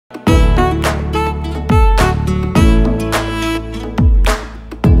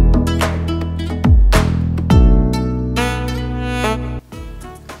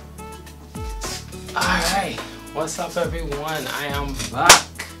up, everyone? I am back.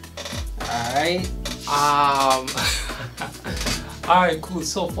 Alright. Alright, cool.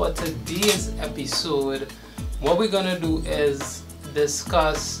 So for today's episode, what we're gonna do is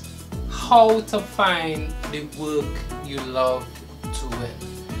discuss how to find the work you love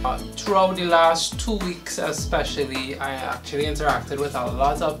doing. Throughout the last 2 weeks especially, I actually interacted with a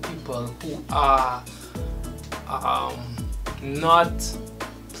lot of people who are not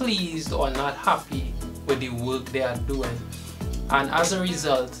pleased or not happy with the work they are doing, and as a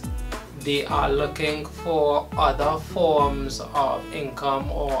result they are looking for other forms of income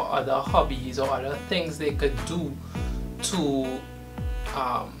or other hobbies or other things they could do to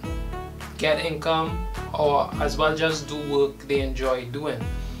get income, or as well just do work they enjoy doing.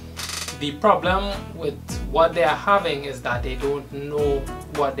 The problem with what they are having is that they don't know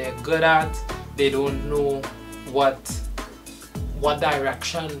what they're good at, they don't know what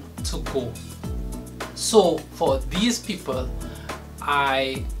direction to go. So for these people,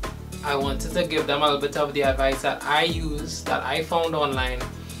 I wanted to give them a little bit of the advice that I use, that I found online,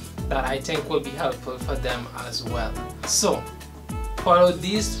 that I think will be helpful for them as well. So follow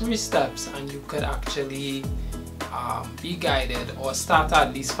these 3 steps and you could actually be guided, or start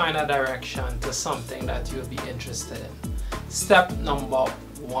at least find a direction to something that you'll be interested in. Step number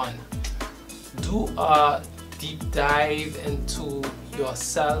 1, do a deep dive into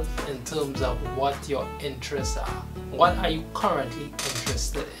yourself in terms of what your interests are. What are you currently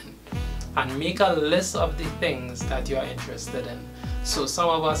interested in? And make a list of the things that you are interested in. So some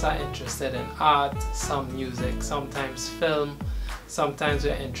of us are interested in art, some music, sometimes film, sometimes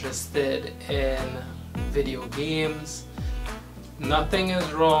we're interested in video games. Nothing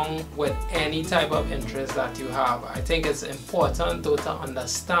is wrong with any type of interest that you have. I think it's important though to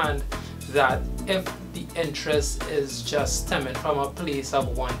understand that if the interest is just stemming from a place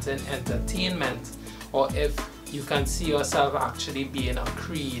of wanting entertainment, or if you can see yourself actually being a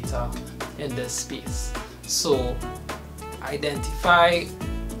creator in this space. So identify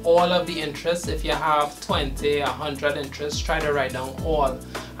all of the interests. If you have 20, 100 interests, try to write down all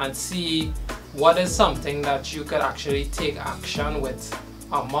and see what is something that you could actually take action with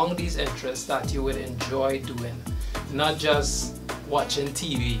among these interests that you would enjoy doing, not just watching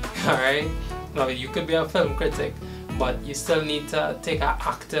TV. Alright? Now you could be a film critic, but you still need to take an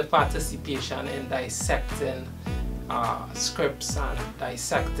active participation in dissecting scripts and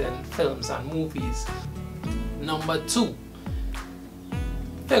dissecting films and movies. Number 2,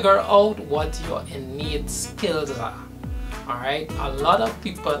 figure out what your innate skills are. Alright, a lot of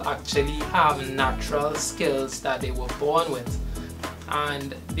people actually have natural skills that they were born with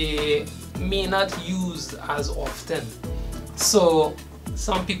and they may not use as often. So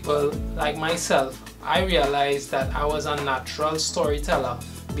some people like myself, I realized that I was a natural storyteller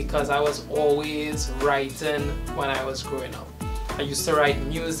because I was always writing when I was growing up. I used to write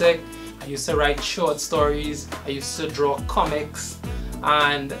music, I used to write short stories, I used to draw comics,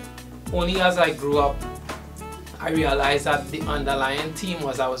 and only as I grew up I realized that the underlying theme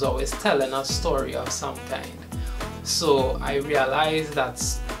was I was always telling a story of some kind. So I realized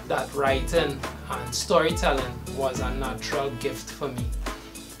that writing and storytelling was a natural gift for me.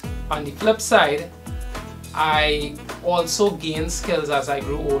 On the flip side, I also gained skills as I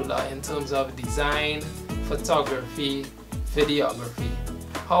grew older in terms of design, photography, videography.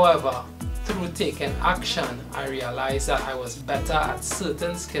 However, through taking action, I realized that I was better at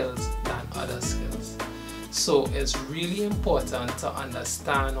certain skills than other skills. So it's really important to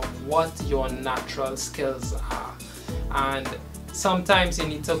understand what your natural skills are, and sometimes you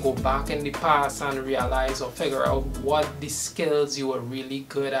need to go back in the past and realize or figure out what the skills you were really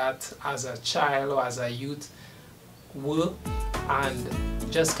good at as a child or as a youth were,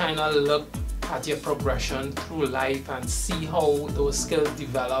 and just kind of look at your progression through life and see how those skills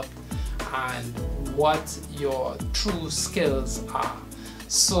develop and what your true skills are.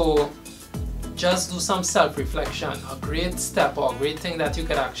 So just do some self-reflection. A great step or a great thing that you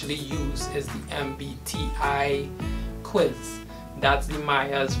could actually use is the MBTI quiz. That's the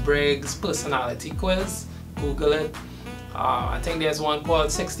Myers-Briggs personality quiz. Google it. I think there's one called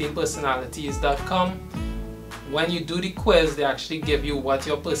 16personalities.com. When you do the quiz, they actually give you what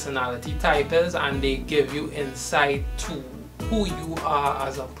your personality type is, and they give you insight to who you are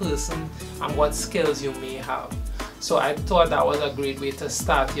as a person and what skills you may have. So I thought that was a great way to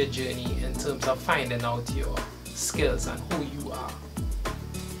start your journey in terms of finding out your skills and who you are.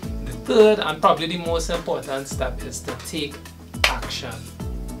 The third and probably the most important step is to take action.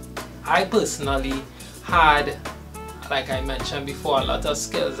 I personally had, like I mentioned before, a lot of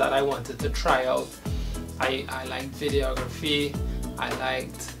skills that I wanted to try out. I liked videography, I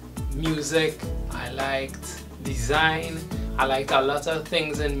liked music, I liked design. I liked a lot of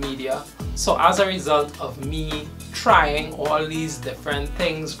things in media. So as a result of me trying all these different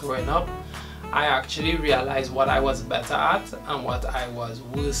things growing up, I actually realized what I was better at and what I was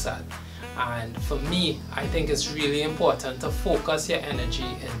worse at. And for me, I think it's really important to focus your energy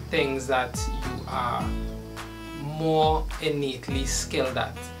in things that you are more innately skilled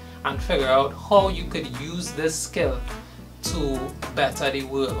at, and figure out how you could use this skill to better the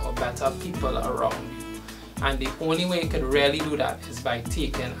world or better people around you. And the only way you could really do that is by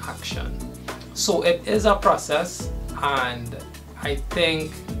taking action. So it is a process, and I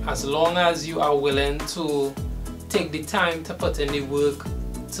think as long as you are willing to take the time to put in the work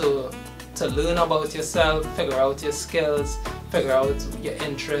to learn about yourself, figure out your skills, figure out your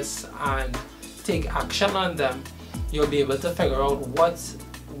interests, and take action on them, you'll be able to figure out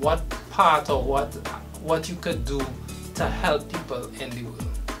what part or what you could do to help people in the world.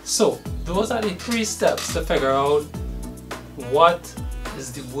 So those are the 3 steps to figure out what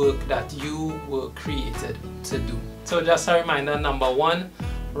is the work that you were created to do. So just a reminder, number 1,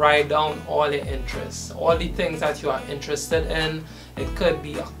 write down all your interests, all the things that you are interested in. It could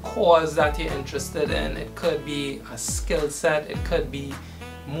be a cause that you're interested in, it could be a skill set, it could be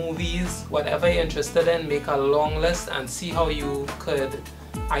movies, whatever you're interested in. Make a long list and see how you could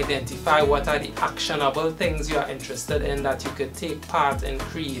identify what are the actionable things you are interested in that you could take part in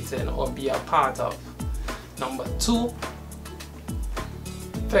creating or be a part of. Number 2,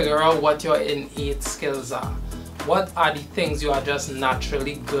 figure out what your innate skills are. What are the things you are just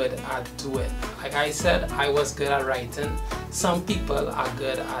naturally good at doing? Like I said, I was good at writing. Some people are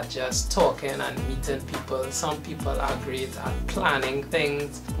good at just talking and meeting people. Some people are great at planning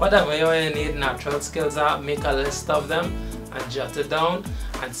things. Whatever your innate natural skills are, make a list of them and jot it down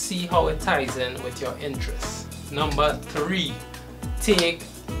and see how it ties in with your interests. Number 3, take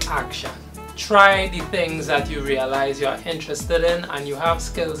action. Try the things that you realize you are interested in and you have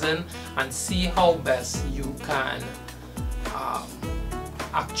skills in, and see how best you can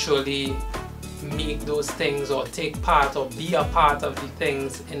actually make those things or take part or be a part of the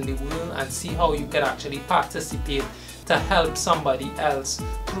things in the world, and see how you can actually participate to help somebody else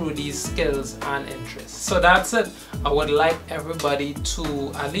through these skills and interests. So that's it. I would like everybody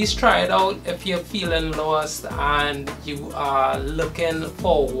to at least try it out if you're feeling lost and you are looking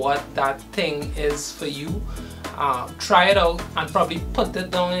for what that thing is for you. Try it out and probably put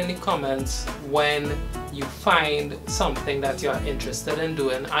it down in the comments when you find something that you're interested in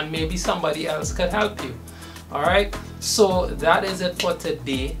doing, and maybe somebody else could help you. Alright, so that is it for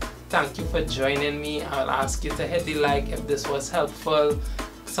today. Thank you for joining me. I'll ask you to hit the like if this was helpful.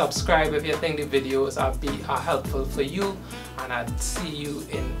 Subscribe if you think the videos are helpful for you, and I'll see you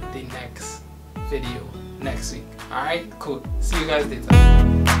in the next video next week. Alright, cool. See you guys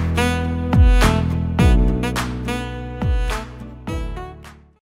later.